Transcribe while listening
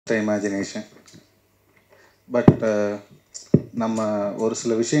Imagination. But நம்ம ஒரு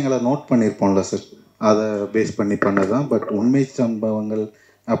சில விஷயங்களை நோட் பண்ணியிருப்போம்ல சார், அதை பேஸ் பண்ணி பண்ணதான். பட் உண்மை சம்பவங்கள்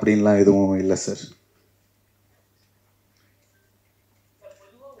அப்படின்லாம் எதுவும் இல்லை சார்.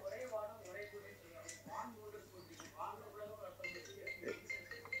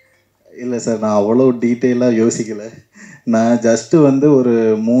 இல்லை சார், நான் அவ்வளோ டீட்டெயிலாக யோசிக்கலை. நான் ஜஸ்ட்டு வந்து ஒரு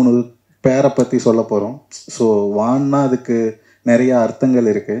 3 பேரை பற்றி சொல்ல போகிறோம். ஸோ வான்னா அதுக்கு நிறைய அர்த்தங்கள்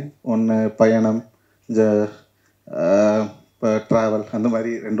இருக்குது. ஒன்று பயணம், இப்போ ட்ராவல், அந்த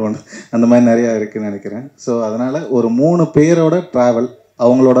மாதிரி 2 அந்த மாதிரி நிறையா இருக்குதுன்னு நினைக்கிறேன். ஸோ அதனால் ஒரு 3 பேரோட ட்ராவல்,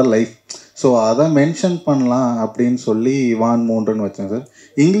 அவங்களோட லைஃப், ஸோ அதை மென்ஷன் பண்ணலாம் அப்படின்னு சொல்லி வான் மூன்றுன்னு வச்சேன் சார்.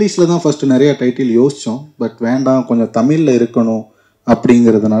 இங்கிலீஷில் தான் ஃபஸ்ட்டு நிறைய டைட்டில் யோசித்தோம். பட் வேண்டாம், கொஞ்சம் தமிழில் இருக்கணும்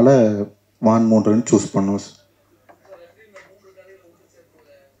அப்படிங்கிறதுனால வான் மூன்றுன்னு சூஸ் பண்ணுவோம் சார்.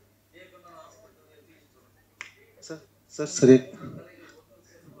 சார் சரி.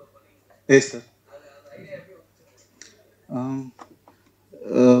 சார்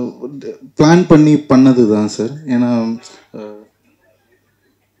பிளான் பண்ணி பண்ணது தான் சார். ஏன்னா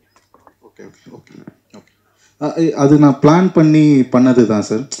ஓகே ஓகே ஓகே ஓகே அது நான் பிளான் பண்ணி பண்ணது தான்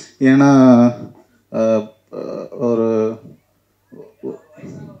சார். ஏன்னா ஒரு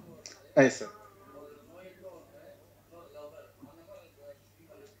சார்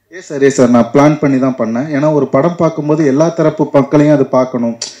சார் நான் பிளான் பண்ணி தான் பண்ணேன். ஏன்னா ஒரு படம் பார்க்கும்போது எல்லா தரப்பு மக்களையும் அது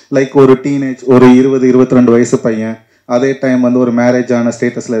பார்க்கணும். லைக் ஒரு டீனேஜ், ஒரு 20-22 வயசு பையன், அதே டைம் வந்து ஒரு மேரேஜ் ஆன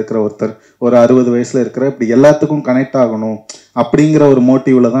ஸ்டேட்டஸில் இருக்கிற ஒருத்தர், ஒரு 60 வயசில் இருக்கிற, இப்படி எல்லாத்துக்கும் கனெக்ட் ஆகணும் அப்படிங்கிற ஒரு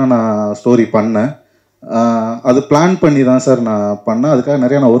மோட்டிவில் தான் நான் ஸ்டோரி பண்ணேன். அது பிளான் பண்ணி தான் சார் நான் பண்ணேன். அதுக்காக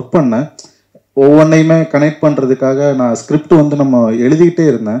நிறையா நான் ஒர்க் பண்ணேன். ஒவ்வொன்றையுமே கனெக்ட் பண்ணுறதுக்காக நான் ஸ்கிரிப்ட் வந்து நம்ம எழுதிக்கிட்டே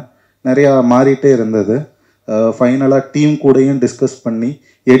இருந்தேன். நிறையா மாறிட்டே இருந்தது. ஃபைனலாக டீம் கூடயும் டிஸ்கஸ் பண்ணி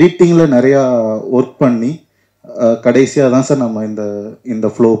எடிட்டிங்கில் நிறையா ஒர்க் பண்ணி கடைசியாக தான் சார் நம்ம இந்த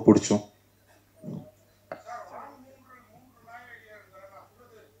ஃப்ளோ பிடிச்சோம்.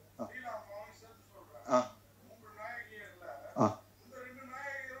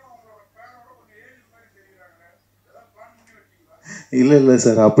 இல்லை இல்லை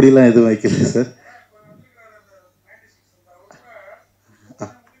சார், அப்படிலாம் எதுவும் வைக்கல சார்.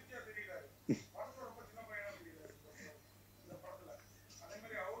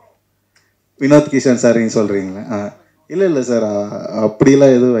 வினோத் கிஷன் சாரின்னு சொல்கிறீங்களா? இல்லை இல்லை சார்,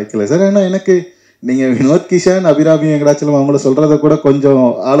 அப்படிலாம் எதுவும் வைக்கல சார். ஏன்னா எனக்கு நீங்கள் வினோத் கிஷன், அபிராமி வெங்கடாச்சலம் அவங்கள சொல்கிறத கூட கொஞ்சம்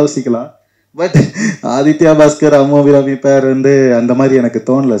ஆலோசிக்கலாம். பட் ஆதித்யா, பாஸ்கர், அபிராமி பேர் வந்து அந்த மாதிரி எனக்கு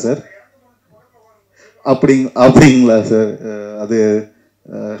தோணலை சார். அப்படிங்களா சார்? அது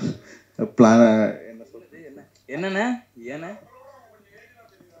பிளான் என்ன சொல்றது, என்னண்ணே? ஏண்ணே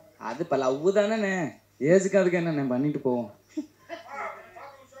அது இப்போ லவ் தானே, ஏஜுக்கு அதுக்கு என்னண்ணே பண்ணிட்டு போவோம்.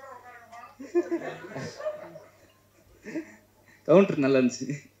 கவுண்டர் நல்லா இருந்துச்சு.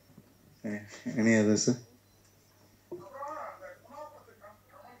 இனி அது சார்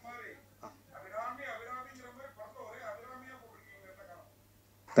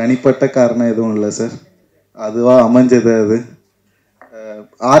தனிப்பட்ட காரணம் எதுவும் இல்லை சார், அதுவாக அமைஞ்சது. அது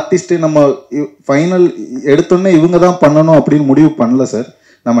ஆர்டிஸ்ட்டு நம்ம ஃபைனல் எடுத்தோன்னே இவங்க தான் பண்ணணும் அப்படின்னு முடிவு பண்ணல சார்.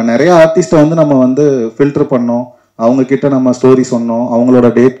 நம்ம நிறைய ஆர்டிஸ்ட்டை வந்து நம்ம வந்து ஃபில்டர் பண்ணோம். அவங்கக்கிட்ட நம்ம ஸ்டோரி சொன்னோம், அவங்களோட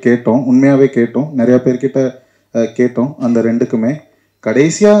டேட் கேட்டோம், உண்மையாகவே கேட்டோம், நிறையா பேர்கிட்ட கேட்டோம். அந்த 2க்குமே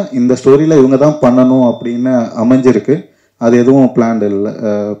கடைசியாக இந்த ஸ்டோரியில் இவங்க தான் பண்ணணும் அப்படின்னு அமைஞ்சிருக்கு. அது எதுவும் பிளான் இல்லை,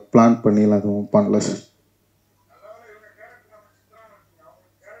 பிளான் பண்ணிலாம் எதுவும் பண்ணல சார்.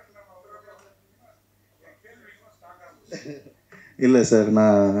 இல்லை சார்,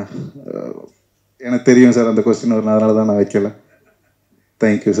 நான் எனக்கு தெரியும் சார் அந்த கொஸ்டின் வரும், அதனால தான் நான் வைக்கல.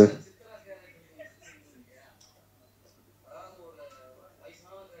 Thank you sir.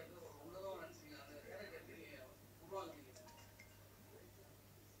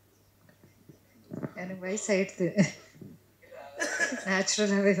 எனக்கு வயசாயிடுது,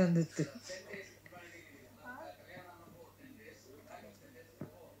 நேச்சுரலாகவே வந்துடுது.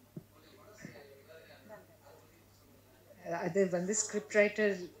 அது வந்து ஸ்கிரிப்ட்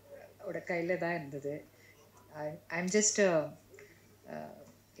ரைட்டரோட கையில் தான் இருந்தது. I'm just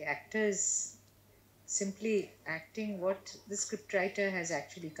actors simply acting what the script writer has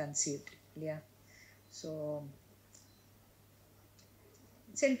actually conceived இல்லையா? So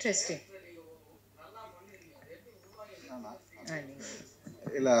it's interesting.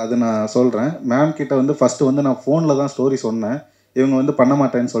 இல்லை, அது நான் சொல்கிறேன். மேம் கிட்ட வந்து ஃபஸ்ட்டு வந்து நான் ஃபோனில் தான் ஸ்டோரி சொன்னேன். இவங்க வந்து பண்ண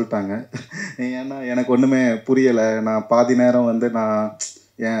மாட்டேன்னு சொல்லிட்டாங்க. ஏன்னா எனக்கு ஒன்றுமே புரியலை. நான் பாதி நேரம் வந்து நான்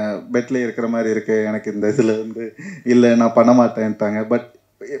என் பெட்டில் இருக்கிற மாதிரி இருக்குது, எனக்கு இந்த இதில் வந்து இல்லை நான் பண்ண மாட்டேன்ட்டாங்க. பட்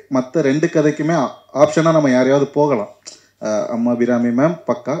மற்ற 2 கதைக்குமே ஆப்ஷனாக நம்ம யாரையாவது போகலாம். அபிராமி மேம்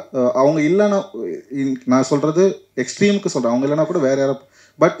பக்கா, அவங்க இல்லைன்னா, நான் சொல்கிறது எக்ஸ்ட்ரீமுக்கு சொல்கிறேன், அவங்க இல்லைனா கூட வேறு யாரும்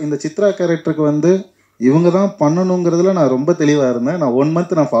பட் இந்த சித்ரா கேரக்டருக்கு வந்து இவங்க தான் பண்ணணுங்கிறதுல நான் ரொம்ப தெளிவாக இருந்தேன். நான் 1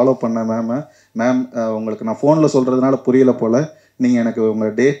 மந்த் நான் ஃபாலோ பண்ணேன் மேம் உங்களுக்கு நான் ஃபோனில் சொல்கிறதுனால புரியல போல், நீங்கள் எனக்கு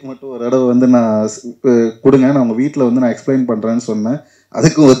உங்கள் டேட் மட்டும் ஒரு தடவை வந்து கொடுங்க, நான் உங்கள் வீட்டில் வந்து நான் எக்ஸ்பிளைன் பண்ணுறேன்னு சொன்னேன்.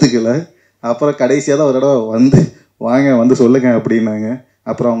 அதுக்கும் ஒத்துக்கலை. அப்புறம் கடைசியாக தான் ஒரு தடவை வந்து வாங்க வந்து சொல்லுங்கள் அப்படின்னாங்க.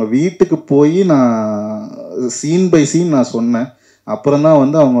 அப்புறம் அவங்க வீட்டுக்கு போய் நான் சீன் பை சீன் நான் சொன்னேன். அப்புறம் தான்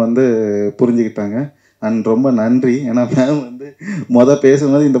வந்து அவங்க வந்து புரிஞ்சுக்கிட்டாங்க. அண்ட் ரொம்ப நன்றி. ஏன்னா மேம் வந்து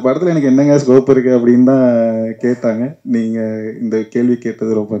பேசும்போது இந்த படத்தில் எனக்கு என்னங்க ஸ்கோப் இருக்குது அப்படின்னு தான் கேட்டாங்க. நீங்கள் இந்த கேள்வி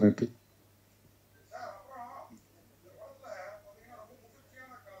கேட்டது ரொம்ப நன்றி.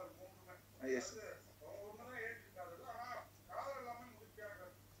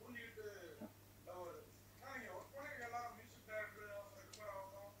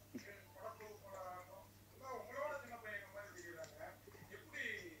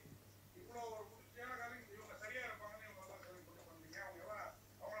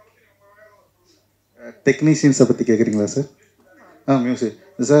 டெக்னீஷியன்ஸை பற்றி கேட்குறீங்களா சார்? மியூசிக்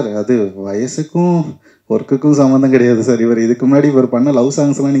சார், அது வயசுக்கும் ஒர்க்குக்கும் சம்மந்தம் கிடையாது சார். இதுக்கு முன்னாடி பண்ண லவ்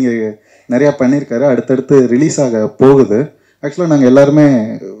சாங்ஸ்லாம் நீங்கள் நிறையா பண்ணியிருக்காரு. அடுத்தடுத்து ரிலீஸ் ஆக போகுது. ஆக்சுவலாக நாங்கள் எல்லாருமே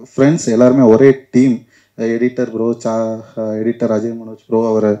ஃப்ரெண்ட்ஸ், எல்லாருமே ஒரே team. Editor bro, editor Ajay Manoj bro,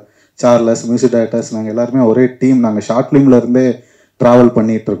 அவர் சார்லஸ், மியூசிக் டைரக்டர்ஸ், நாங்கள் எல்லாருமே ஒரே டீம். நாங்கள் ஷார்ட் ஃபிலிமில் இருந்தே ட்ராவல்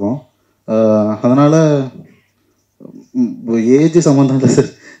பண்ணிகிட்ருக்கோம். அதனால் ஏஜ் சம்மந்தம் இல்லை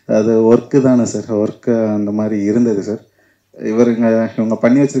சார், அது ஒர்க்கு தானே சார். ஒர்க்கு அந்த மாதிரி இருந்தது சார். இவங்க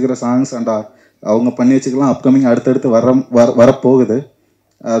பண்ணி வச்சுருக்கிற சாங்ஸ் அண்ட் அவங்க பண்ணி வச்சுக்கலாம் அப்கமிங் அடுத்தடுத்து வரப்போகுது.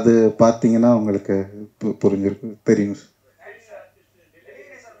 அது பார்த்தீங்கன்னா உங்களுக்கு புரிஞ்சிருக்கு, தெரியும் சார்.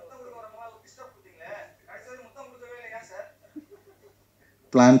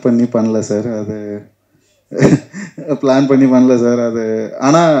 பிளான் பண்ணி பண்ணல சார் அது. பிளான் பண்ணி பண்ணல சார் அது.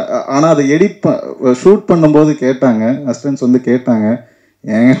 ஆனால் அதை ஷூட் பண்ணும்போது கேட்டாங்க, அசிஸ்டன்ஸ் வந்து கேட்டாங்க,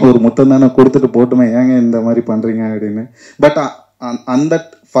 ஏங்க ஒரு முத்தம் தானே கொடுத்துட்டு போட்டுமே, ஏங்க இந்த மாதிரி பண்ணுறீங்க அப்படின்னு. பட் அந்த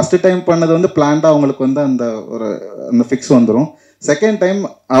ஃபஸ்ட்டு டைம் பண்ணது வந்து பிளான்டாக அவங்களுக்கு வந்து அந்த ஃபிக்ஸ் வந்துடும். செகண்ட் டைம்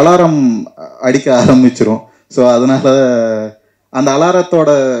அலாரம் அடிக்க ஆரம்பிச்சிரும். ஸோ அதனால் அந்த அலாரத்தோட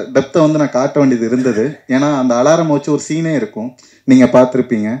டெப்த்தை வந்து நான் காட்ட வேண்டியது இருந்தது. ஏன்னா அந்த அலாரம் வச்சு ஒரு சீனே இருக்கும், நீங்கள்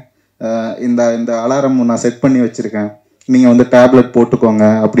பார்த்துருப்பீங்க. இந்த அலாரம் நான் செட் பண்ணி வச்சுருக்கேன், நீங்கள் வந்து டேப்லெட் போட்டுக்கோங்க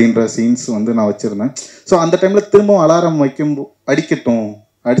அப்படின்ற சீன்ஸ் வந்து நான் வச்சுருந்தேன். ஸோ அந்த டைமில் திரும்பவும் அலாரம் அடிக்கட்டும்,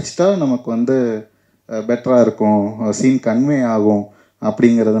 அடிச்சிட்டா நமக்கு வந்து பெட்டராக இருக்கும், சீன் கன்வே ஆகும்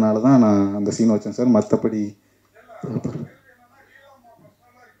அப்படிங்கிறதுனால தான் நான் அந்த சீன் வச்சேன் சார். மற்றபடி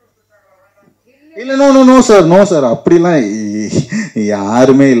இல்லை, நோ சார் அப்படிலாம்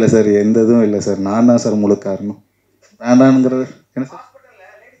யாருமே இல்லை சார், எந்த இதுவும் இல்லை சார். நான் தான் சார் முழு காரணம். வேண்டானுங்கிறது என்ன சார்?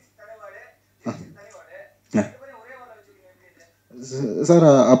 சார்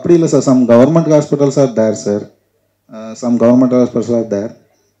அப்படி இல்லை sir. Some government hospitals R தேர் sir, some government hospitals R தேர்.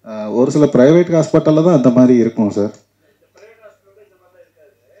 ஒரு சில ப்ரைவேட் ஹாஸ்பிட்டலில் தான் அந்த மாதிரி இருக்கும் சார்.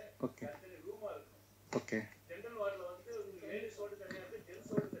 Okay okay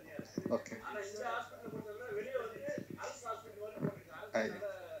okay.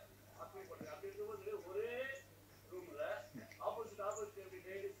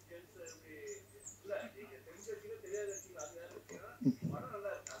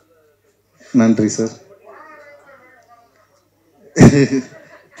 நன்றி சார்.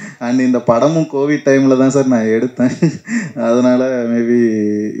 அண்ட் இந்த படமும் கோவிட் டைமில் தான் சார் நான் எடுத்தேன், அதனால் மேபி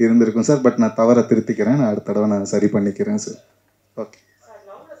இருந்திருக்கும் சார். பட் நான் தவறை திருத்திக்கிறேன், நான் அடுத்த தடவை நான் சரி பண்ணிக்கிறேன் சார். ஓகே.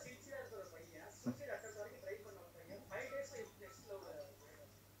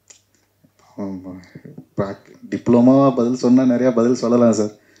 டிப்ளமாவாக பதில் சொன்னால் நிறையா பதில் சொல்லலாம்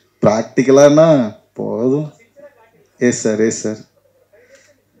சார். ப்ராக்டிக்கலானா போதும். எஸ் சார்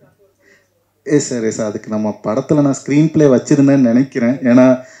அதுக்கு நம்ம படத்தில் நான் ஸ்க்ரீன் பிளே வச்சுருந்தேன்னு நினைக்கிறேன். ஏன்னா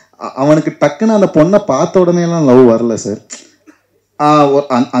அவனுக்கு டக்குன்னு அந்த பொண்ணை பார்த்த உடனேலாம் லவ் வரல சார்.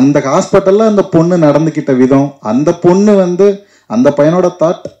 அந்த ஹாஸ்பிட்டலில் அந்த பொண்ணு நடந்துக்கிட்ட விதம், அந்த பொண்ணு வந்து அந்த பையனோட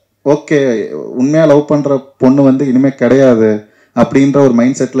தாட், ஓகே உண்மையாக லவ் பண்ணுற பொண்ணு வந்து இனிமேல் கிடையாது அப்படின்ற ஒரு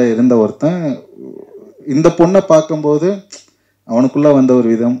மைண்ட் செட்டில் இருந்த ஒருத்தன் இந்த பொண்ணை பார்க்கும்போது அவனுக்குள்ளே வந்த ஒரு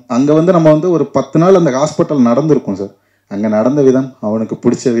விதம், அங்கே வந்து நம்ம வந்து ஒரு 10 நாள் அந்த ஹாஸ்பிட்டல் நடந்திருக்கும் சார். அங்கே நடந்த விதம், அவனுக்கு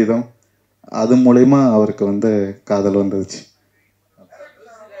பிடிச்ச விதம், அது மூலயமா அவருக்கு வந்து காதல் வந்துருச்சு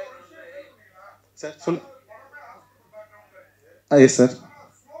சார். சொல். Yes sir.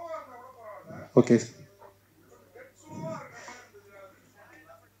 ஓகே.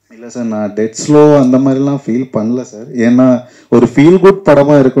 இல்லை சார், நான் டெட் ஸ்லோ அந்த மாதிரிலாம் ஃபீல் பண்ணல சார். ஏன்னா ஒரு ஃபீல் குட்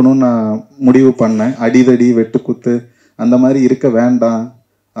படமாக இருக்கணும்னு நான் முடிவு பண்ணேன். அடிதடி வெட்டுக்குத்து அந்த மாதிரி இருக்க வேண்டாம்,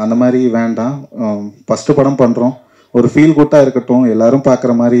 அந்த மாதிரி வேண்டாம். ஃபஸ்ட்டு படம் பண்ணுறோம், ஒரு ஃபீல் குட்டாக இருக்கட்டும், எல்லாரும்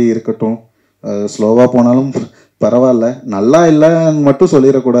பார்க்குற மாதிரி இருக்கட்டும். ஸ்லோவாக போனாலும் பரவாயில்ல, நல்லா இல்லைன்னு மட்டும்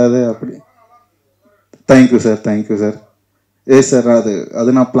சொல்லிடக்கூடாது அப்படி. Thank you sir. சார், அது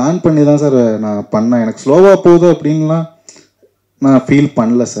நான் பிளான் பண்ணி தான் சார் நான் பண்ணேன். எனக்கு ஸ்லோவாக போகுது அப்படின்லாம் நான் ஃபீல்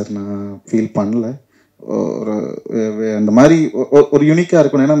பண்ணல. ஒரு அந்த மாதிரி ஒரு யூனிக்காக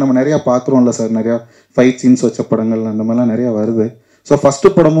இருக்கணும். ஏன்னா நம்ம நிறையா பார்க்குறோம்ல சார், நிறையா ஃபைட் சீன்ஸ் வச்ச படங்கள் அந்த மாதிரிலாம் நிறையா வருது. ஸோ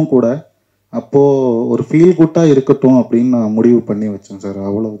ஃபஸ்ட்டு படமும் கூட அப்போது ஒரு ஃபீல் குட்டாக இருக்கட்டும் அப்படின்னு நான் முடிவு பண்ணி வச்சேன் சார்,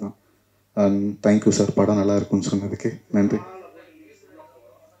 அவ்வளவுதான். தேங்க்யூ சார், படம் நல்லா இருக்குன்னு சொன்னதுக்கு நன்றி.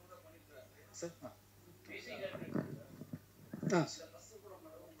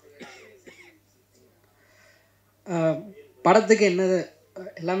 படத்துக்கு என்னது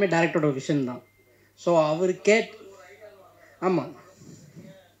எல்லாமே டைரக்டரோட விஷன் தான். ஸோ அவர் ஆமாம்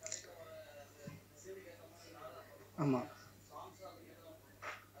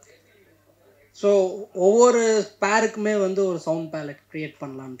ஸோ ஒவ்வொரு பேருக்குமே வந்து ஒரு சவுண்ட் பேலட் க்ரியேட்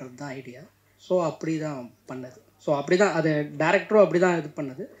பண்ணலான்றது தான் ஐடியா. ஸோ அப்படி தான் பண்ணது. ஸோ அப்படி தான் அது டைரக்டரும் அப்படி தான் இது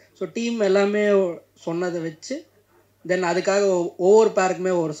பண்ணது. ஸோ டீம் எல்லாமே சொன்னதை வச்சு தென் அதுக்காக ஒவ்வொரு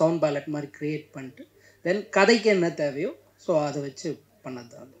பேருக்குமே ஒரு சவுண்ட் பேலட் மாதிரி க்ரியேட் பண்ணிட்டு தென் கதைக்கு என்ன தேவையோ ஸோ அதை வச்சு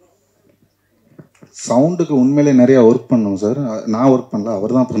பண்ணது தான். சவுண்டுக்கு உண்மையிலே நிறையா ஒர்க் பண்ணோம் சார். நான் ஒர்க் பண்ணல,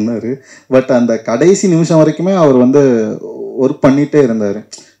 அவர் தான் பண்ணார். பட் அந்த கடைசி நிமிஷம் வரைக்குமே அவர் வந்து ஒர்க் பண்ணிகிட்டே இருந்தார்.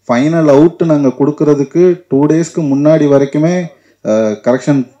 ஃபைனல் அவுட்டு நாங்கள் கொடுக்கறதுக்கு 2 டேஸ்க்கு முன்னாடி வரைக்குமே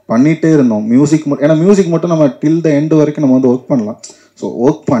கரெக்ஷன் பண்ணிகிட்டே இருந்தோம். ஏன்னா மியூசிக் மட்டும் நம்ம டில் த எண்டு வரைக்கும் நம்ம வந்து ஒர்க் பண்ணலாம். ஸோ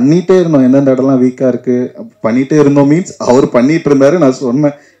ஒர்க் பண்ணிகிட்டே இருந்தோம். எந்தெந்த இடம்லாம் வீக்காக இருக்குது பண்ணிகிட்டே இருந்தோம். மீன்ஸ் அவர் பண்ணிகிட்டு இருந்தார், நான்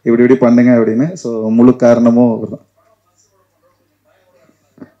சொன்னேன் இப்படி பண்ணுங்க அப்படின்னு. ஸோ முழு காரணமும் அவர் தான்.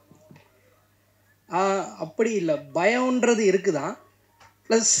 அப்படி இல்லை, பயம்ன்றது இருக்குதான்.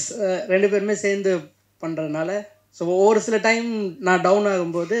 ப்ளஸ் 2 பேருமே சேர்ந்து பண்ணுறதுனால ஸோ ஒரு சில டைம் நான் டவுன்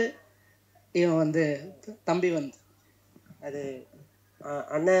ஆகும்போது இவன் வந்து தம்பி வந்து அது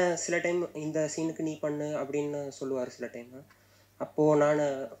அண்ணன் சில டைம் இந்த சீனுக்கு நீ பண்ணு அப்படின்னு சொல்லுவார் சில டைம். அப்போது நான்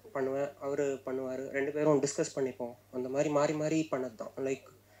பண்ணுவேன், அவர் பண்ணுவார், 2 பேரும் டிஸ்கஸ் பண்ணிப்போம். அந்த மாதிரி மாறி மாறி பண்ணது தான். லைக்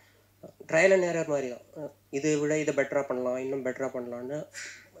ட்ரையல் அண்ட் எரர் மாதிரி தான். இதை விட இதை பெட்டராக பண்ணலாம், இன்னும் பெட்டராக பண்ணலான்னு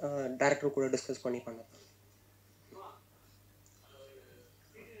டேரக்டர் கூட டிஸ்கஸ் பண்ணி பண்ணேன்.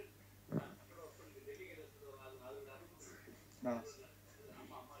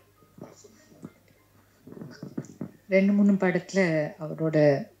 ரெண்டு மூணு படத்தில் அவரோட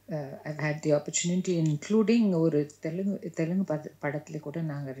I've had the opportunity including ஒரு தெலுங்கு படத்தில் கூட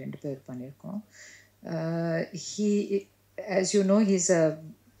நாங்கள் 2 பேர் பண்ணியிருக்கோம். He, as you know, he's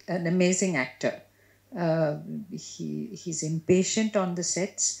an amazing actor. He's impatient on the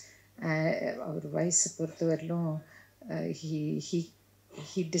sets. அவர் வயசு பொறுத்தவரையிலும்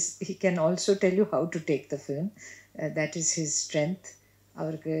he can also tell you how to take the film. That is his strength.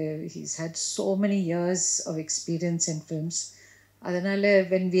 அவருக்கு he's had so many years of experience in films. அதனால்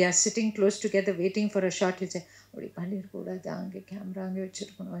when we are sitting close together waiting for a shot, he'll say அப்படி பண்ணிடக்கூடாது, அங்கே camera அங்கே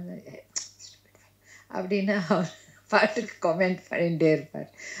வச்சுருக்கணும் அப்படின்னு அவர் பாட்டுக்கு comment பண்ணிகிட்டே இருப்பார்.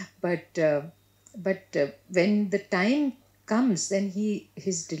 But when the time comes, then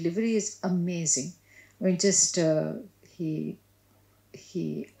his delivery is amazing. I mean, just he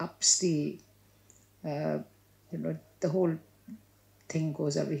ups the the whole thing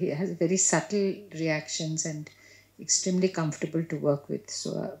goes away. He has very subtle reactions and extremely comfortable to work with. So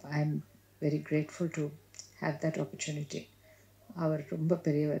I'm very grateful to have that opportunity. அவர் ரொம்ப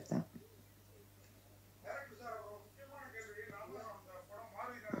பெரியவர் தான்.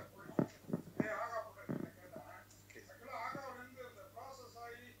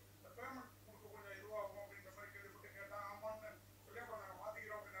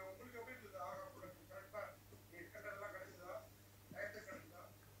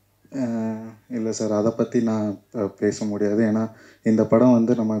 இல்லை sir, அதை பற்றி நான் பேச முடியாது. ஏன்னா இந்த படம்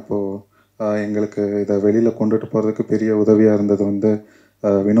வந்து நம்ம இப்போது எங்களுக்கு இதை வெளியில் கொண்டுட்டு போகிறதுக்கு பெரிய உதவியாக இருந்தது வந்து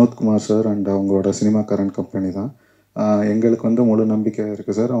வினோத்குமார் சார் அண்ட் அவங்களோட சினிமாக்காரன் கம்பெனி தான். எங்களுக்கு வந்து முழு நம்பிக்கை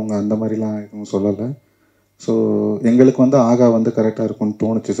இருக்குது சார். அவங்க அந்த மாதிரிலாம் எதுவும் சொல்லலை. ஸோ எங்களுக்கு வந்து ஆகா வந்து கரெக்டாக இருக்கும்னு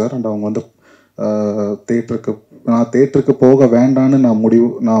தோணுச்சு சார். அண்ட் அவங்க வந்து தேட்டருக்கு போக வேண்டான்னு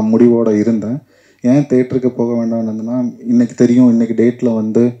நான் முடிவோடு இருந்தேன். ஏன் தேட்டருக்கு போக வேண்டாம்னு இருந்தேன்னா, இன்றைக்கி தெரியும், இன்றைக்கி டேட்டில்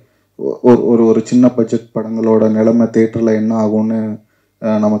வந்து ஒரு சின்ன பட்ஜெட் படங்களோட நிலைமை தேட்டரில் என்ன ஆகும்னு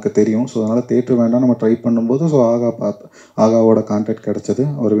நமக்கு தெரியும். ஸோ அதனால் தேட்டர் வேண்டாம் நம்ம ட்ரை பண்ணும்போது ஸோ ஆகாவோட கான்டாக்ட் கிடச்சது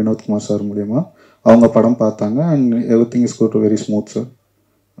அவர் வினோத்குமார் சார் மூலிமா. அவங்க படம் பார்த்தாங்க and everything is go to very smooth sir.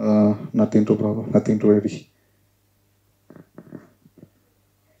 Nothing to problem, nothing to very.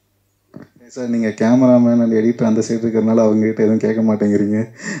 Sir, நீங்கள் கேமராமேன் அண்ட் எடிட்டர் அந்த சைடு இருக்கிறதுனால அவங்ககிட்ட எதுவும் கேட்க மாட்டேங்கிறீங்க.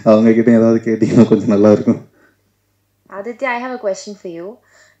 அவங்கக்கிட்ட ஏதாவது கேட்டிங்கன்னா கொஞ்சம் நல்லாயிருக்கும். Aditya, I have a question for you.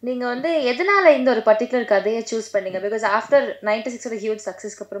 நீங்க வந்து எதனால இந்த ஒரு பர்டிகுலர் கதையை சூஸ் பண்ணீங்க? பிகாஸ் ஆஃப்டர் 96 ஹியூஜ்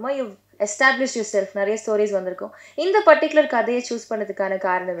சக்ஸஸ்க்கு அப்புறமா யூ எஸ்டாப்ளிஷ் யூர் செல்ஃப், நிறைய ஸ்டோரிஸ் வந்திருக்கும். இந்த பர்டிகுலர் கதையை சூஸ் பண்ணதுக்கான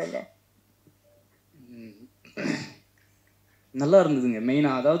காரணம் என்ன? நல்லா இருந்ததுங்க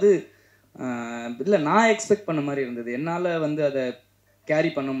மெயினாக. அதாவது இல்லை, நான் எக்ஸ்பெக்ட் பண்ண மாதிரி இருந்தது. என்னால் வந்து அதை கேரி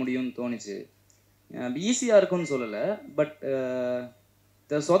பண்ண முடியும்னு தோணுச்சு. ஈஸியாக இருக்கும்னு சொல்லலை, பட்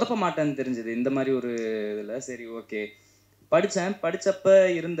சொதப்ப மாட்டேன்னு தெரிஞ்சது இந்த மாதிரி ஒரு இதில். சரி, ஓகே. படித்தப்ப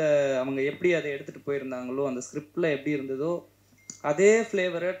இருந்த அவங்க எப்படி அதை எடுத்துகிட்டு போயிருந்தாங்களோ, அந்த ஸ்கிரிப்டில் எப்படி இருந்ததோ அதே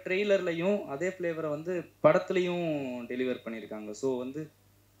ஃப்ளேவரை ட்ரெய்லர்லையும் அதே ஃப்ளேவரை வந்து படத்துலையும் டெலிவர் பண்ணியிருக்காங்க. ஸோ வந்து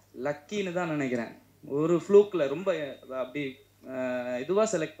லக்கின்னு தான் நினைக்கிறேன். ஒரு ஃப்ளூக்கில் ரொம்ப அப்படி இதுவாக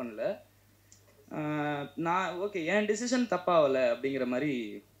செலக்ட் பண்ணல நான். ஓகே, என் டிசிஷன் தப்பாகலை அப்படிங்கிற மாதிரி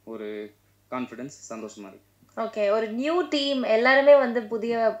ஒரு கான்ஃபிடென்ஸ், சந்தோஷமாக இருக்குது. ஓகே, ஒரு நியூ டீம் எல்லாருமே வந்து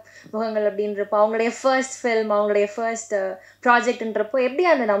புதிய முகங்கள் அப்படின்றப்போ, அவங்களுடைய ஃபர்ஸ்ட் ஃபில்ம், அவங்களுடைய ஃபர்ஸ்ட் ப்ராஜெக்ட்ன்றப்போ எப்படி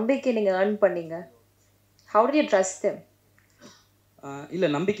அந்த நம்பிக்கை நீங்கள் ஏர்ன் பண்ணீங்க? How did you trust them? இல்லை,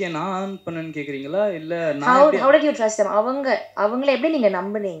 நம்பிக்கையை நான் ஏர்ன் பண்ணேன்னு கேட்குறீங்களா? இல்லை, how did you trust them? அவங்கள எப்படி நீங்கள்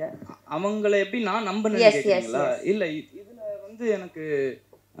நம்பினீங்க? அவங்கள எப்படி நான் நம்பினேன்னு கேட்குறீங்களா? இல்லை, இதில் வந்து எனக்கு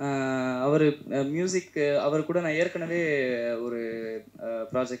அவர் மியூசிக், அவர் கூட நான் ஏற்கனவே ஒரு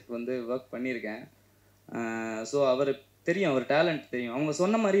ப்ராஜெக்ட் வந்து ஒர்க் பண்ணியிருக்கேன். ஸோ அவர் தெரியும், அவர் டேலண்ட் தெரியும். அவங்க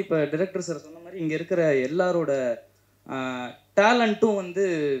சொன்ன மாதிரி, இப்போ டைரக்டர் சார் சொன்ன மாதிரி, இங்கே இருக்கிற எல்லாரோட டேலண்ட்டும் வந்து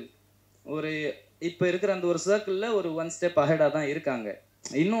ஒரு இப்போ இருக்கிற அந்த ஒரு சர்க்கிளில் ஒரு ஒன் ஸ்டெப் அஹெடாக தான் இருக்காங்க.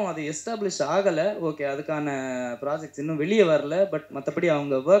 இன்னும் அது எஸ்டாப்ளிஷ் ஆகலை. ஓகே, அதுக்கான ப்ராஜெக்ட்ஸ் இன்னும் வெளியே வரல. பட் மற்றபடி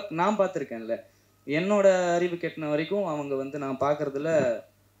அவங்க ஒர்க் நான் பார்த்துருக்கேன்ல, என்னோட அறிவு கெட்டின வரைக்கும் அவங்க வந்து நான் பார்க்குறதுல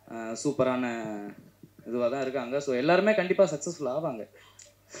சூப்பரான இதுவாக தான் இருக்காங்க. ஸோ எல்லாருமே கண்டிப்பாக சக்ஸஸ்ஃபுல் ஆவாங்க,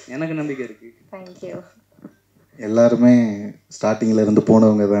 எனக்கு நம்பிக்கை இருக்குது. தேங்க்யூ. எல்லாருமே ஸ்டார்டிங்கில் இருந்து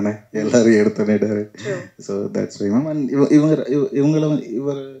போனவங்க தானே, எல்லாரும் எடுத்து. So that's why ma'am. And இவர்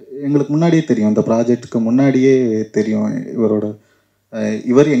எங்களுக்கு முன்னாடியே தெரியும், இந்த ப்ராஜெக்டுக்கு முன்னாடியே தெரியும் இவரோட.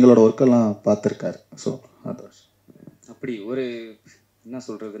 இவர் எங்களோட ஒர்க்கெல்லாம் பார்த்துருக்காரு. ஸோ அதான் அப்படி ஒரு என்ன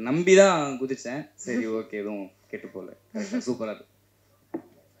சொல்கிறது, நம்பி தான் குதித்தேன். சரி, ஓகே, எதுவும் கெட்டு போகல, சூப்பராக இருக்கு.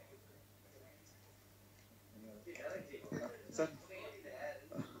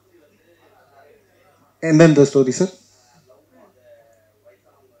 எந்தெந்த ஸ்டோரி சார்?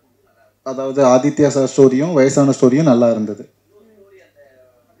 அதாவது ஆதித்யா சார் ஸ்டோரியும் வயசான ஸ்டோரியும் நல்லா இருந்தது.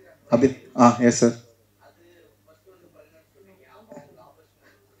 அப்படி எஸ் சார்.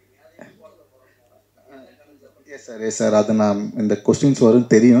 Yes sir. அது நான் இந்த கொஸ்டின்ஸ் வரும்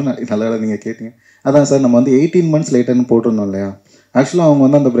தெரியும், நல்லா நீங்கள் கேட்டீங்க. அதான் சார், நம்ம வந்து 18 months லேட்டர்னு போட்டிருந்தோம் இல்லையா. ஆக்சுவலாக அவங்க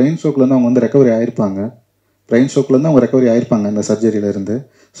வந்து அந்த பிரெயின் ஸ்ட்ரோக்லேருந்து அவங்க வந்து ரெக்கவரி ஆகிருப்பாங்க. பிரெயின் ஸ்ட்ரோக்லேருந்து அவங்க ரெக்கவரி ஆகிருப்பாங்க அந்த சர்ஜரியிலேருந்து.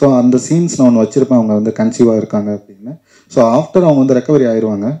 ஸோ அந்த சீன்ஸ் நான் ஒன்று வச்சுருப்பேன், அவங்க வந்து கன்சீவாக இருக்காங்க அப்படின்னு. ஸோ ஆஃப்டர் அவங்க வந்து ரெக்கவரி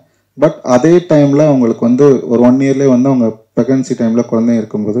ஆயிடுவாங்க. பட் அதே டைமில் அவங்களுக்கு வந்து ஒரு 1 yearலேயே வந்து அவங்க ப்ரெக்னன்சி டைமில் குழந்தை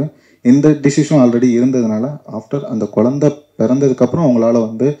இருக்கும்போது இந்த டிசிஷன் ஆல்ரெடி இருந்ததுனால ஆஃப்டர் அந்த குழந்தை பிறந்ததுக்கப்புறம் அவங்களால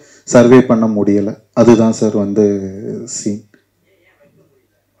வந்து சர்வே பண்ண முடியலை. அதுதான் சார் வந்து சீன்.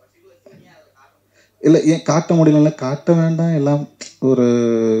 இல்லை, ஏன் காட்ட முடியல? காட்ட வேண்டாம், எல்லாம் ஒரு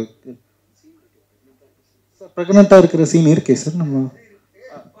ப்ரெக்னெண்ட்டாக இருக்கிற சீன் இருக்கே சார். நம்ம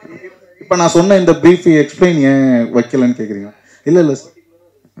இப்போ நான் சொன்ன இந்த ப்ரீஃப் எக்ஸ்பிளைன் ஏன் வைக்கலன்னு கேட்குறீங்க? இல்லை சார்.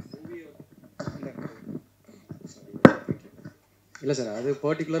 இல்லை சார், அது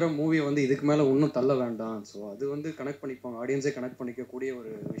பர்டிகுலராக மூவியை வந்து இதுக்கு மேலே இன்னும் தள்ள வேண்டாம். ஸோ அது வந்து கனெக்ட் பண்ணிப்பாங்க, ஆடியன்ஸே கனெக்ட் பண்ணிக்கக்கூடிய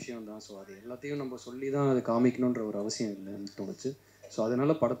ஒரு விஷயம் தான். ஸோ அது எல்லாத்தையும் நம்ம சொல்லி தான் அது காமிக்கணுன்ற ஒரு அவசியம் இல்லைன்னு தோணுச்சு. ஸோ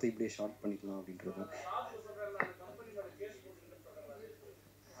அதனால படத்தை இப்படியே ஷார்ட் பண்ணிக்கலாம் அப்படின்றது.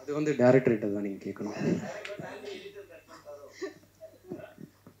 அது வந்து டைரக்டர்கிட்ட தான் நீங்கள் கேட்கணும்.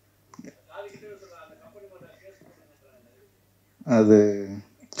 அது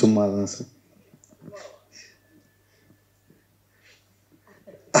சும்மா தான் சார்.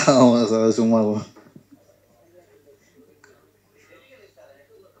 ஆமாம் சார், சும்மா சார்.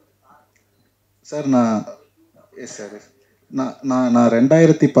 Yes sir. நான்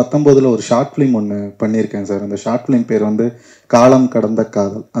 2019 ஒரு ஷார்ட் ஃபிலிம் ஒன்று பண்ணியிருக்கேன் சார். அந்த ஷார்ட் ஃபிலிம் பேர் வந்து காலம் கடந்த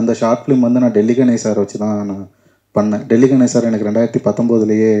காதல். அந்த ஷார்ட் ஃபிலிம் வந்து நான் டெல்லி கணேஷ் சார் வச்சு தான் நான் பண்ணேன். டெல்லி கணேஷ் சார் எனக்கு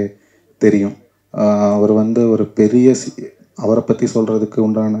 2019 தெரியும். அவர் வந்து ஒரு பெரிய அவரை பற்றி சொல்கிறதுக்கு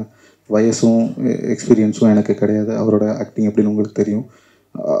உண்டான வயசும் எக்ஸ்பீரியன்ஸும் எனக்கு கிடையாது. அவரோட ஆக்டிங் எப்படின்னு உங்களுக்கு தெரியும்.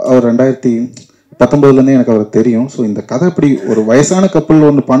 அவர் 2019 எனக்கு அவர் தெரியும். ஸோ இந்த கதை இப்படி ஒரு வயசான கப்பல்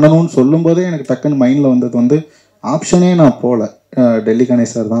ஒன்று பண்ணணும்னு சொல்லும்போதே எனக்கு டக்குன்னு மைண்டில் வந்தது வந்து ஆப்ஷனே நான் போகல, டெல்லி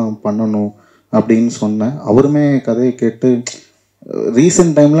கணேஷ் சார் தான் பண்ணணும் அப்படின்னு சொன்னேன். அவருமே கதையை கேட்டு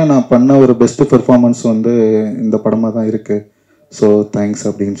ரீசெண்ட் டைமில் நான் பண்ண ஒரு பெஸ்ட்டு பெர்ஃபார்மன்ஸ் வந்து இந்த படமாக தான் இருக்குது, ஸோ தேங்க்ஸ்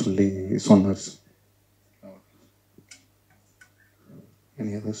அப்படின்னு சொல்லி சொன்னார் sir.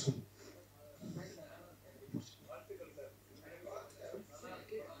 Any others, sir?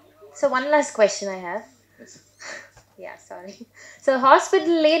 So one last question I have. Yeah, sorry. So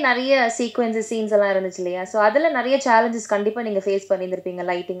ஹாஸ்பிட்டல்லே நிறைய சீக்வன்ஸஸ் சீன்ஸ் எல்லாம் இருந்துச்சு இல்லையா? ஸோ அதில் நிறைய சேலஞ்சஸ் கண்டிப்பாக நீங்கள் ஃபேஸ் பண்ணியிருந்திருப்பீங்க,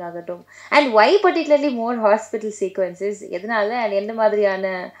 லைட்டிங் ஆகட்டும். And Y particularly more hospital sequences எதனால அண்ட் எந்த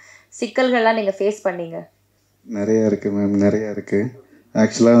மாதிரியான சிக்கல்கள்லாம் நீங்கள் ஃபேஸ் பண்ணீங்க? நிறையா இருக்குது மேம், நிறையா இருக்குது.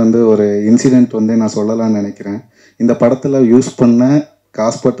 ஆக்சுவலாக வந்து ஒரு இன்சிடெண்ட் வந்து நான் சொல்லலாம்னு நினைக்கிறேன். இந்த படத்தில் யூஸ் பண்ண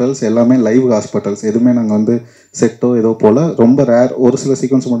ஹாஸ்பிட்டல்ஸ் எல்லாமே லைவ் ஹாஸ்பிட்டல்ஸ், எதுவுமே நாங்கள் வந்து செட்டோ ஏதோ போல், ரொம்ப ரேர் ஒரு சில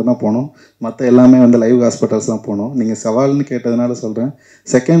சீக்வன்ஸ் மட்டும் தான் போனோம். மற்ற எல்லாமே வந்து லைவ் ஹாஸ்பிட்டல்ஸ் தான் போனோம். நீங்கள் சவால்னு கேட்டதுனால சொல்கிறேன்.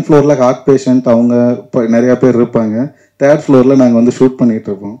 செகண்ட் ஃப்ளோரில் ஹார்ட் பேஷண்ட் அவங்க இப்போ நிறையா பேர் இருப்பாங்க. தேர்ட் ஃப்ளோரில் நாங்கள் வந்து ஷூட்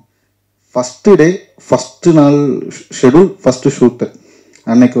பண்ணிகிட்ருப்போம். ஃபஸ்ட்டு டே ஃபஸ்ட்டு நாள் ஷெடியூல் ஃபஸ்ட்டு ஷூட்டு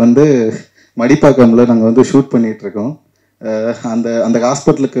அன்னைக்கு வந்து மடிப்பாக்கமில் நாங்கள் வந்து ஷூட் பண்ணிகிட்ருக்கோம். அந்த அந்த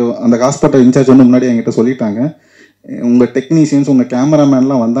ஹாஸ்பிட்டல் இன்சார்ஜ் வந்து முன்னாடி என்கிட்ட சொல்லிட்டாங்க, உங்கள் டெக்னீஷியன்ஸ் உங்கள்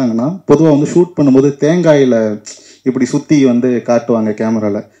கேமராமேன்லாம் வந்தாங்கன்னா பொதுவாக வந்து ஷூட் பண்ணும்போது தேங்காயில் இப்படி சுற்றி வந்து காட்டுவாங்க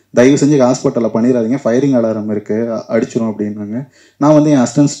கேமராவில். தயவு செஞ்சு ஹாஸ்பிட்டலில் பண்ணிடாதீங்க, ஃபயரிங் அலாரம் இருக்குது, அடிச்சிடும் அப்படின்னாங்க. நான் வந்து என்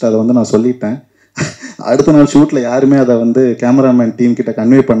அசிஸ்டன்ஸ்ட்டு அதை வந்து நான் சொல்லிட்டேன். அடுத்த நாள் ஷூட்டில் யாருமே அதை வந்து கேமராமேன் டீம் கிட்ட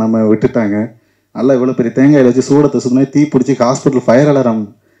கன்வே பண்ணாமல் விட்டுட்டாங்க. நல்லா இவ்வளோ பெரிய தேங்காயில் வச்சு சூடத்தை சுத்தமே தீ பிடிச்சி ஹாஸ்பிட்டல் ஃபயர் அலாரம்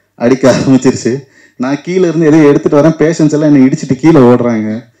அடிக்க ஆரம்பிச்சிருச்சு. நான் கீழே இருந்து எதையும் எடுத்துகிட்டு வரேன், பேஷண்ட்ஸ் எல்லாம் என்னை இடிச்சிட்டு கீழே ஓடுறாங்க.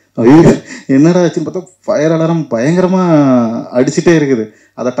 ஐயோ என்னடா ஆச்சுன்னு பார்த்தா ஃபயர் அலாரம் பயங்கரமாக அடிச்சுட்டே இருக்குது.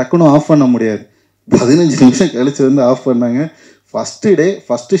 அதை டக்குன்னு ஆஃப் பண்ண முடியாது. 15 நிமிஷம் கழிச்சு வந்து ஆஃப் பண்ணாங்க. First day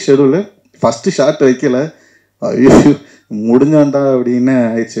first schedule first shot வைக்கல. ஐயோ முடிஞ்சாண்டா அப்படின்னு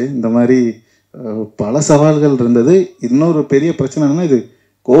ஆயிடுச்சு. இந்த மாதிரி பல சவால்கள் இருந்தது. இன்னொரு பெரிய பிரச்சனை என்னன்னா, இது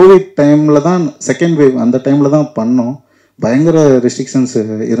கோவிட் டைமில் தான், செகண்ட் வேவ் அந்த டைமில் தான் பண்ணோம். பயங்கர ரெஸ்ட்ரிக்ஷன்ஸ்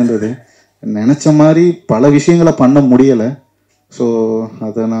இருந்தது. நினச்ச மாதிரி பல விஷயங்களை பண்ண முடியலை. ஸோ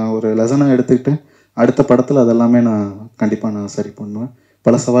அதை நான் ஒரு லெசனாக எடுத்துக்கிட்டு அடுத்த படத்தில் அதெல்லாமே நான் கண்டிப்பாக நான் சரி பண்ணுவேன்.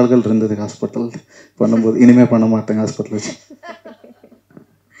 பல சவால்கள் இருந்தது ஹாஸ்பிட்டல் பண்ணும்போது. இனிமேல் பண்ண மாட்டேங்க ஹாஸ்பிட்டல் வச்சு.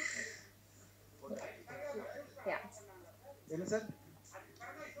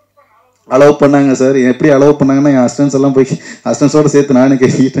 அலோவ் பண்ணாங்க சார். எப்படி அலோவ் பண்ணாங்கன்னா, என் அசிஸ்டன்ஸ் எல்லாம் போய் அசிஸ்டன்ஸோடு சேர்த்து நானே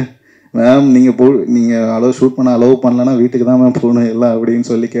கேட்டேன், மேம் நீங்கள் அலோவ் ஷூட் பண்ண அலோவ் பண்ணலன்னா வீட்டுக்கு தான் மேம் போகணும் எல்லாம்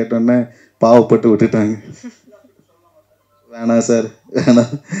அப்படின்னு சொல்லி கேட்டோன்னே பாவப்பட்டு விட்டுட்டாங்க. வேணாம் சார்,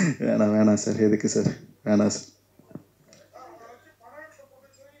 வேணாம் சார், எதுக்கு சார், வேணாம் சார்.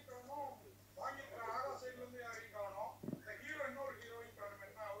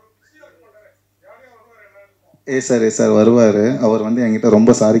 சார் வருவார். அவர் வந்து என்கிட்ட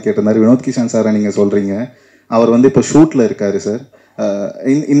ரொம்ப சாரி கேட்டிருந்தார். வினோத் கிஷன் சாரை நீங்கள் சொல்கிறீங்க, அவர் வந்து இப்போ ஷூட்டில் இருக்கார் சார்.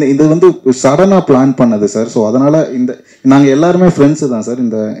 இது வந்து சடனாக பிளான் பண்ணது சார். ஸோ அதனால் நாங்கள் எல்லாருமே ஃப்ரெண்ட்ஸு தான் சார்.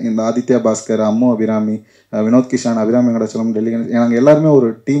 இந்த ஆதித்யா, பாஸ்கர், அம்மு அபிராமி, வினோத் கிஷான், அபிராமி வெங்கடாச்சலம், டெல்லி, நாங்கள் எல்லாருமே ஒரு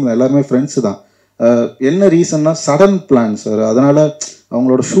டீமில் எல்லாருமே ஃப்ரெண்ட்ஸு தான். என்ன ரீசன்னா சடன் பிளான் சார். அதனால்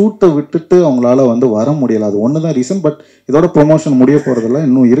அவங்களோட ஷூட்டை விட்டுட்டு அவங்களால வந்து வர முடியலை. அது ஒன்று தான் ரீசன். பட் இதோட ப்ரொமோஷன் முடிய போகிறதெல்லாம்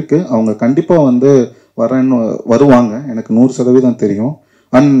இன்னும் இருக்குது. அவங்க கண்டிப்பாக வந்து வருவாங்க, எனக்கு 100% தெரியும்.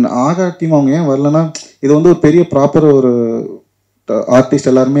 அண்ட் ஆகா டீம் அவங்க ஏன் வரலன்னா, இது வந்து ஒரு பெரிய ப்ராப்பர் ஒரு ஆர்டிஸ்ட்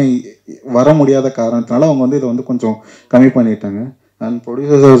எல்லாருமே வர முடியாத காரணத்தினால அவங்க வந்து இதை வந்து கொஞ்சம் கம்மி பண்ணிட்டாங்க. அண்ட்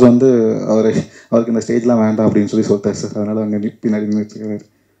ப்ரொடியூசர்ஸ் வந்து அவருக்கு இந்த ஸ்டேஜ்லாம் வேண்டாம் அப்படின்னு சொல்லிட்டார் சார். அதனால் அவங்க பின்னாடி நிறுத்திக்கிறார்.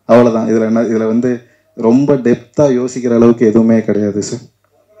 அவ்வளோதான். இதில் வந்து ரொம்ப டெப்த்தாக யோசிக்கிற அளவுக்கு எதுவுமே கிடையாது சார்.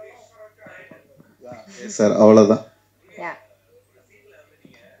 சார் அவ்வளோதான்.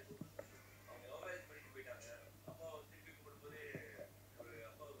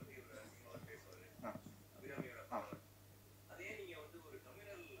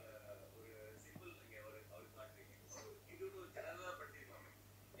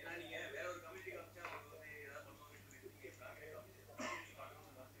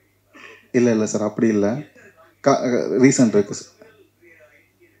 இல்லை சார், அப்படி இல்லை. ரீசன் இருக்குது சார்.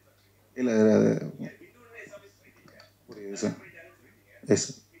 இல்லை புரியுது சார். Yes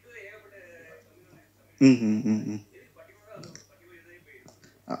sir.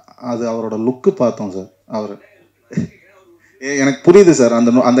 அது அவரோட லுக்கு பார்த்தோம் சார். அவர் எனக்கு புரியுது சார்.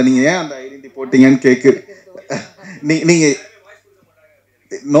 அந்த நீங்கள் ஏன் அந்த ஐடென்டி போட்டீங்கன்னு கேட்கு நீங்கள்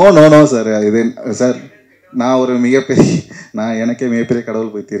நோ சார். இது சார் நான் ஒரு எனக்கே மிகப்பெரிய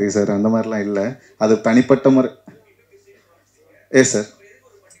கடவுள் போய் தெரியும் சார். அந்த மாதிரிலாம் இல்லை. அது தனிப்பட்ட முறை. சார்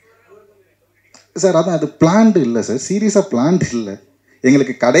சார் அதான் அது பிளான்டு இல்லை சார். சீரியஸாக பிளான்டு இல்லை.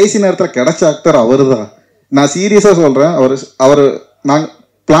 எங்களுக்கு கடைசி நேரத்தில் கிடைச்ச ஆக்டர் அவர் தான். நான் சீரியஸாக சொல்கிறேன். அவர் நாங்கள்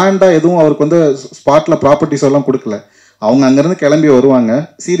பிளான்டாக எதுவும் அவருக்கு வந்து ஸ்பாட்டில் ப்ராப்பர்ட்டிஸ் எல்லாம் கொடுக்கல. அவங்க அங்கேருந்து கிளம்பி வருவாங்க.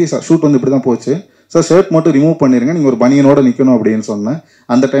 சீரியஸாக ஷூட் வந்து இப்படி தான் போச்சு சார். ஷர்ட் மட்டும் ரிமூவ் பண்ணிடுங்க, நீங்கள் ஒரு பனியனோட நிற்கணும் அப்படின்னு சொன்னேன்.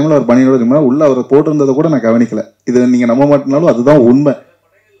 அந்த டைமில் ஒரு பனியனோட ரிமூவ் உள்ள அவர் போட்டிருந்ததை கூட நான் கவனிக்கல. இது நீங்கள் நம்ப மாட்டேனாலும் அதுதான் உண்மை.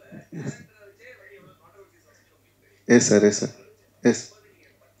 சார் எஸ்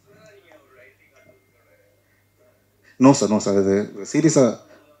நோ சார் இது சீரியஸாக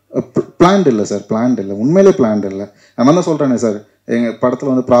பிளான்ட் இல்லை சார், பிளான்ட் இல்லை, உண்மையிலே பிளான்ட் இல்லை. நான் தான் சொல்கிறேனே சார், எங்கள்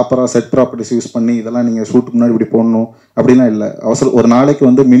படத்தில் வந்து ப்ராப்பராக செட் ப்ராப்பர்ட்டிஸ் யூஸ் பண்ணி இதெல்லாம் நீங்கள் ஷூட்டுக்கு முன்னாடி இப்படி போடணும் அப்படிலாம் இல்லை. அவசரம் ஒரு நாளைக்கு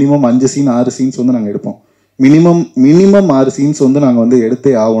வந்து மினிமம் 5 சீன் 6 சீன்ஸ் வந்து நாங்கள் எடுப்போம். மினிமம் 6 சீன்ஸ் வந்து நாங்கள் வந்து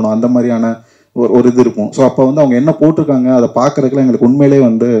எடுத்தே ஆகணும், அந்த மாதிரியான ஒரு இது இருக்கும். ஸோ அப்போ வந்து அவங்க என்ன போட்டிருக்காங்க அதை பார்க்குறதுக்குலாம் எங்களுக்கு உண்மையிலே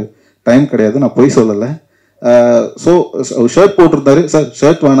வந்து டைம் கிடையாது, நான் பொய் சொல்லலை. ஸோ ஷர்ட் போட்டிருந்தாரு சார்,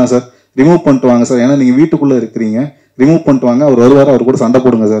 ஷர்ட் வேணாம் சார், ரிமூவ் பண்ணிட்டு வாங்க சார், ஏன்னா நீங்கள் வீட்டுக்குள்ளே இருக்கிறீங்க, ரிமூவ் பண்ணிட்டு வாங்க, அவர் வருவார், அவர் கூட சண்டை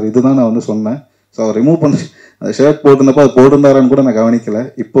போடுங்க சார், இதுதான் நான் வந்து சொன்னேன். ஸோ அவர் ரிமூவ் பண்ணி அந்த ஷர்ட் போட்டிருந்தப்போ அது போட்டிருந்தாரான்னு கூட நான் கவனிக்கலை.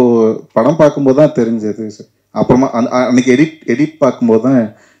 இப்போது படம் பார்க்கும்போது தான் தெரிஞ்சது சார். அப்புறமா அன்னைக்கு எடிட் பார்க்கும்போது தான்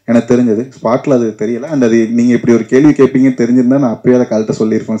எனக்கு தெரிஞ்சது, ஸ்பாட்டில் அது தெரியலை. அண்ட் அது நீங்கள் இப்படி ஒரு கேள்வி கேட்பீங்கன்னு தெரிஞ்சிருந்தா நான் அப்பயே அதை கரெக்டாக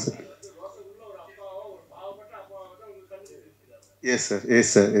சொல்லியிருப்பேன் sir. Yes sir,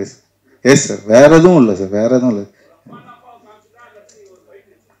 yes sir, S yes sir, வேற எதுவும் இல்லை சார், வேற எதுவும் இல்லை.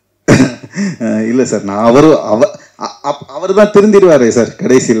 இல்லை சார், நான் அவர் தான் திருந்திடுவாரே சார்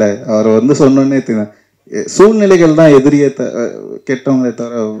கடைசியில். அவர் வந்து சொன்னோன்னே சூழ்நிலைகள் தான் எதிரியே கெட்டவங்களே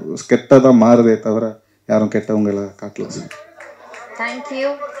தவிர கெட்டதான் மாறுதே தவிர யாரும் கெட்டவங்களை காட்டல சார்.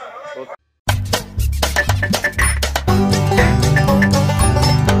 தேங்க்யூ.